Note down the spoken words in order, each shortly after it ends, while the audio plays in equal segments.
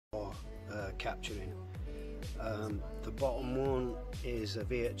for capturing. The bottom one is a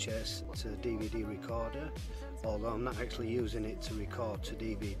VHS to DVD recorder, although I'm not actually using it to record to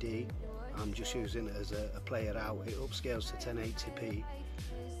DVD. I'm just using it as a player out. It upscales to 1080p,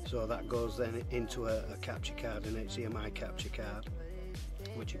 so that goes then into a capture card, an HDMI capture card,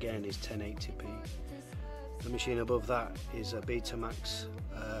 which again is 1080p. The machine above that is a Betamax,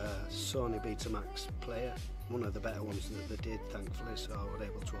 Sony Betamax player, one of the better ones that they did, thankfully, so I was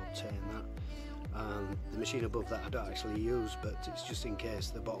able to obtain that. And the machine above that I don't actually use, but it's just in case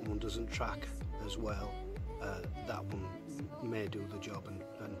the bottom one doesn't track as well. That one may do the job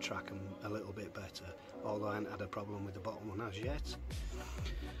and track them a little bit better, although I haven't had a problem with the bottom one as yet.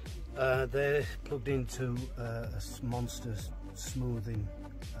 They're plugged into a monster smoothing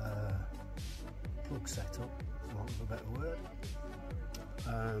plug setup, for want of a better word.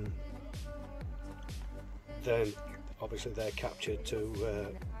 Then obviously they're captured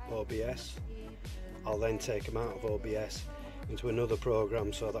to OBS. I'll then take them out of OBS into another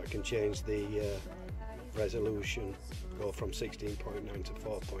program so that I can change the resolution, go from 16.9 to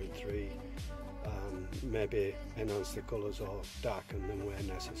 4.3, maybe enhance the colours or darken them where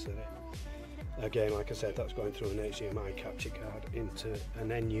necessary. Again, like I said, that's going through an HDMI capture card into an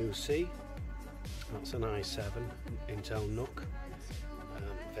NUC. That's an i7 Intel NUC,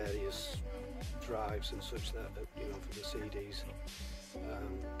 various drives and such that, you know, for the CDs.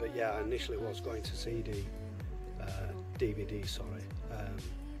 But yeah, I initially was going to DVD, sorry,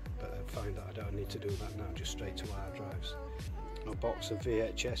 but I find that I don't need to do that now, just straight to hard drives. A box of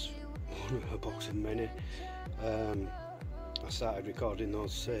VHS, a box of many. I started recording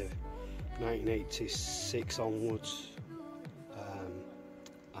those 1986 onwards,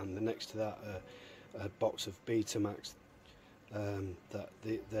 and the next to that a box of Betamax that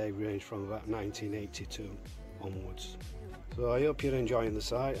they range from about 1982 onwards. So I hope you're enjoying the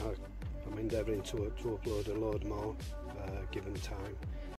site. I'm endeavouring to upload a load more given time.